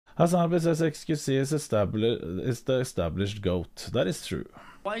Hasan says xQc is the established GOAT. That is true.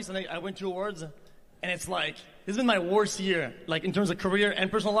 Twice, and I went to awards, and it's like, this has been my worst year, like in terms of career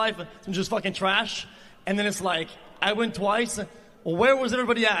and personal life. It's been just fucking trash. And then it's like, I went twice. Well, where was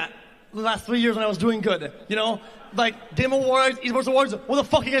everybody at the last 3 years when I was doing good? You know, like Game Awards, Esports Awards, where the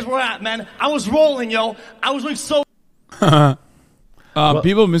fuck you guys were at, man? I was rolling, yo. I was doing so.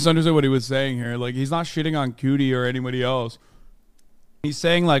 People misunderstood what he was saying here. Like, he's not shitting on Cootie or anybody else. He's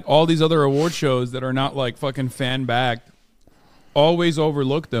saying, like, all these other award shows that are not, like, fucking fan-backed always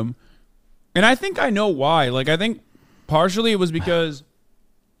overlook them. And I think I know why. Like, I think partially it was because,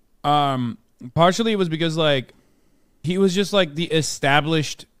 like, he was just, like, the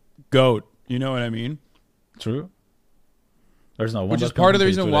established GOAT. You know what I mean? True. There's no one. Which is part of the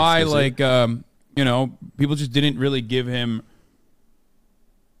reason why, like, you know, people just didn't really give him,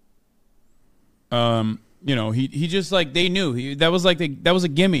 you know, he just, like, they knew that was a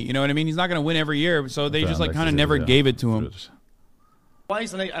gimme. You know what I mean? He's not gonna win every year, so they just, like, kind of never gave it to him.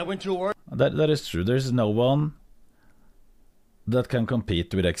 Twice, and I went to awards. That is true. There's no one that can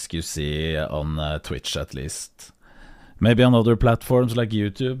compete with xQc on Twitch, at least. Maybe on other platforms like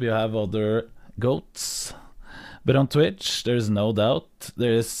YouTube, you have other GOATs. But on Twitch, there is no doubt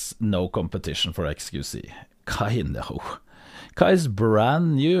there is no competition for xQc. Kai, no. Kai is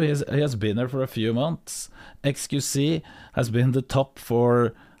brand new. He has been there for a few months. xQc has been the top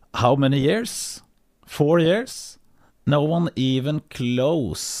for how many years? 4 years? No one even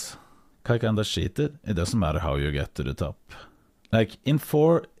close. Kai kinda cheated. It doesn't matter how you get to the top. Like if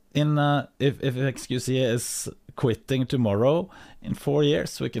xQc is quitting tomorrow, in 4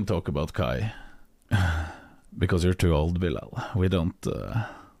 years we can talk about Kai. Because you're too old, Bilal. We don't.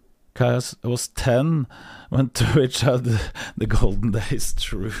 Kai was 10 when Twitch had the golden days.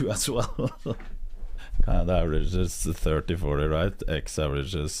 True as well. Kind of average is 30-40, right? X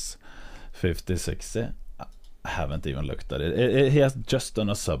average is 50-60. I haven't even looked at it. He has just done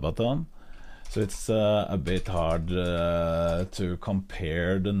a subathon, so it's a bit hard to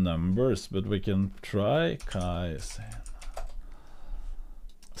compare the numbers, but we can try. Kai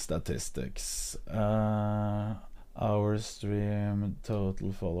statistics. Our stream,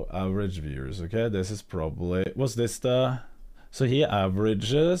 total follow, average viewers. Okay, this is probably, was this the, so he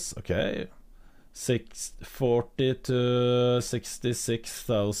averages, okay, 40 to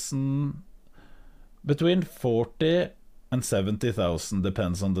 66,000, between 40 and 70,000,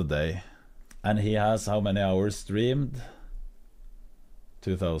 depends on the day. And he has how many hours streamed?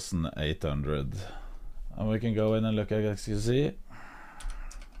 2,800. And we can go in and look at xQc.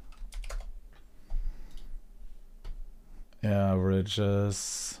 Yeah,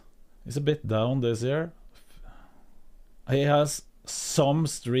 averages. He's a bit down this year. He has some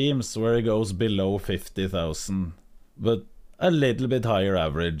streams where he goes below 50,000, but a little bit higher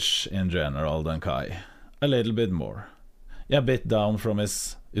average in general than Kai. A little bit more. Yeah, a bit down from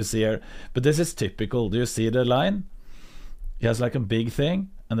his, you see here. But this is typical. Do you see the line? He has like a big thing,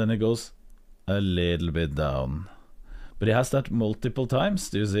 and then it goes a little bit down. But he has that multiple times.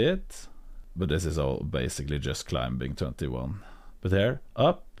 Do you see it? But this is all basically just climbing 21. But here,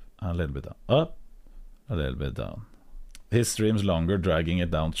 up, and a little bit down. Up, a little bit down. His stream's longer, dragging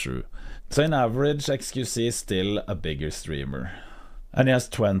it down through. So in average, xQc is still a bigger streamer. And he has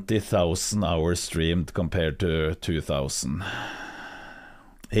 20,000 hours streamed compared to 2,000.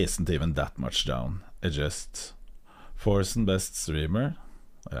 He isn't even that much down. It's just Forsen best streamer.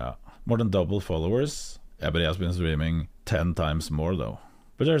 Yeah, more than double followers. Yeah, but he has been streaming 10 times more though.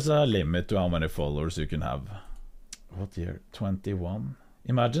 But there's a limit to how many followers you can have. What year? 21?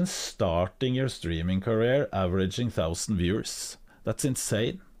 Imagine starting your streaming career averaging 1,000 viewers. That's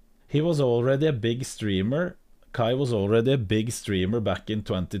insane. He was already a big streamer. Kai was already a big streamer back in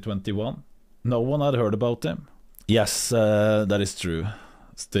 2021. No one had heard about him. Yes, that is true.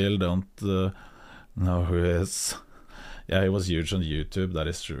 Still don't know who he is. Yeah, he was huge on YouTube, that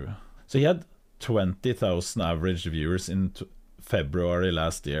is true. So he had 20,000 average viewers in February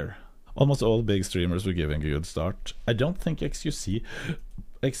last year. Almost all big streamers were giving a good start. I don't think xQc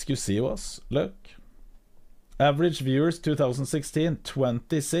was. Look. Average viewers 2016,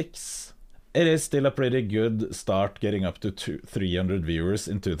 26. It is still a pretty good start getting up to 300 viewers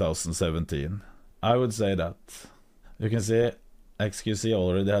in 2017. I would say that. You can see xQc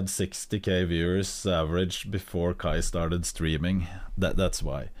already had 60k viewers average before Kai started streaming. That's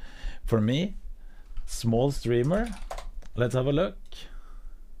why. For me, small streamer, let's have a look.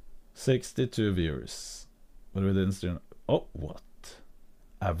 62 viewers. But we didn't stream. Oh, what?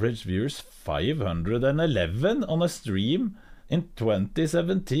 Average viewers 511 on a stream in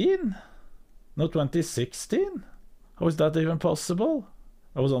 2017? No, 2016? How is that even possible?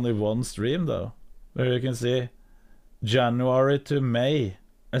 There was only one stream though, where you can see January to May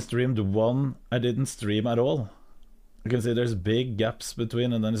I streamed one, I didn't stream at all. You can see there's big gaps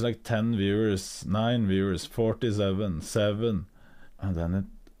between, and then it's like 10 viewers, 9 viewers, 47, 7, and then it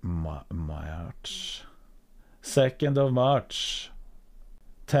March 2nd of March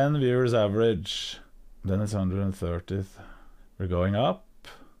 10 viewers average, then it's 130th. We're going up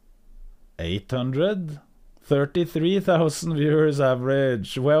 800, 33,000 viewers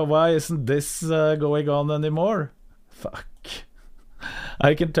average. Well, why isn't this going on anymore? Fuck.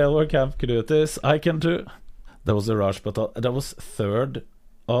 I can tell where Camp Knut is. I can too. That was a rush, but that was 3rd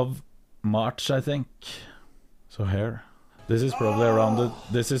of March, I think. So here. This is probably around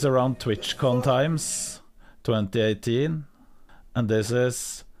this is around TwitchCon times 2018. And this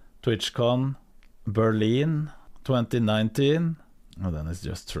is TwitchCon Berlin 2019. And then it's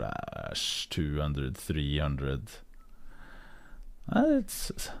just trash. 200, 300.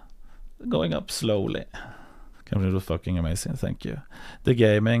 It's going up slowly. It was fucking amazing, thank you. The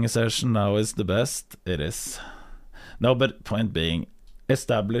gaming session now is the best. It is. No, but point being,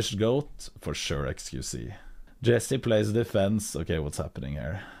 established GOAT, for sure xQc. Jesse plays defense. Okay, what's happening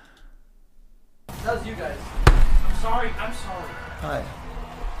here? That was you guys. I'm sorry. Hi.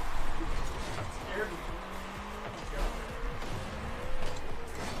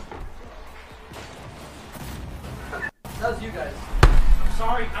 That was you guys. I'm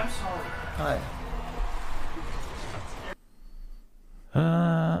sorry. Hi.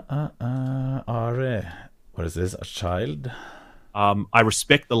 Ari, what is this, a child? I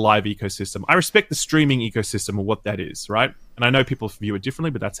respect the live ecosystem. I respect the streaming ecosystem of what that is, right? And I know people view it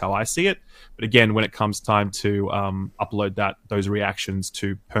differently, but that's how I see it. But again, when it comes time to upload those reactions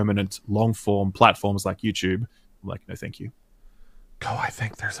to permanent long-form platforms like YouTube, I'm like, no, thank you. Oh, I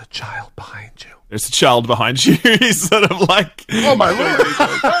think there's a child behind you. There's a child behind you. He's sort of like... Oh, my Lord.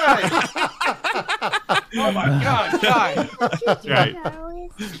 Oh, my God, guy. Right.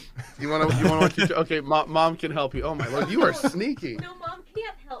 You want to watch your... Okay, mom can help you. Oh, my Lord. You are sneaky. No, Mom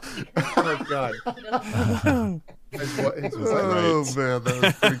can't help me. Oh, God. Oh, man, that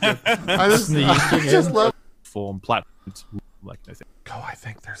was pretty good. Sneaking I just love... Form platforms like, no, thank you. Oh, I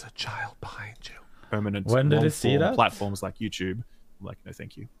think there's a child behind you. Permanent When did he see long-form that? platforms like YouTube, I'm like, no,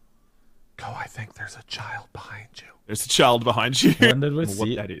 thank you. Oh, I think there's a child behind you. There's a child behind you. When did we What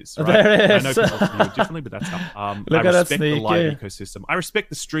see that is, Oh, right? there it I is. know people view it differently, but that's how. Look I at that respect the live sneaky. ecosystem. I respect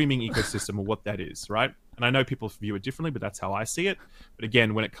the streaming ecosystem of what that is, right? And I know people view it differently, but that's how I see it. But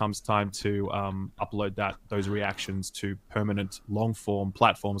again, when it comes time to upload those reactions to permanent long-form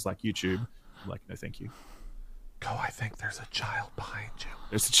platforms like YouTube, I'm like, no, thank you. Oh, I think there's a child behind you.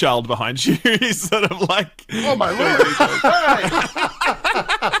 There's a child behind you. He's sort of like... Oh, my Lord.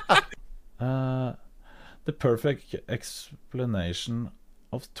 The perfect explanation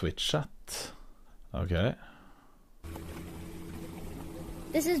of Twitch chat. Okay.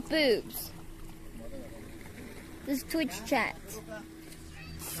 This is boobs. This is Twitch chat.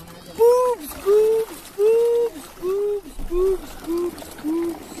 Boobs, boobs, boobs, boobs, boobs, boobs,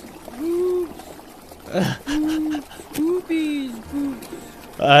 boobs, boobs. Boobies, boobs.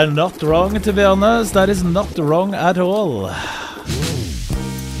 Not wrong, to be honest. That is not wrong at all.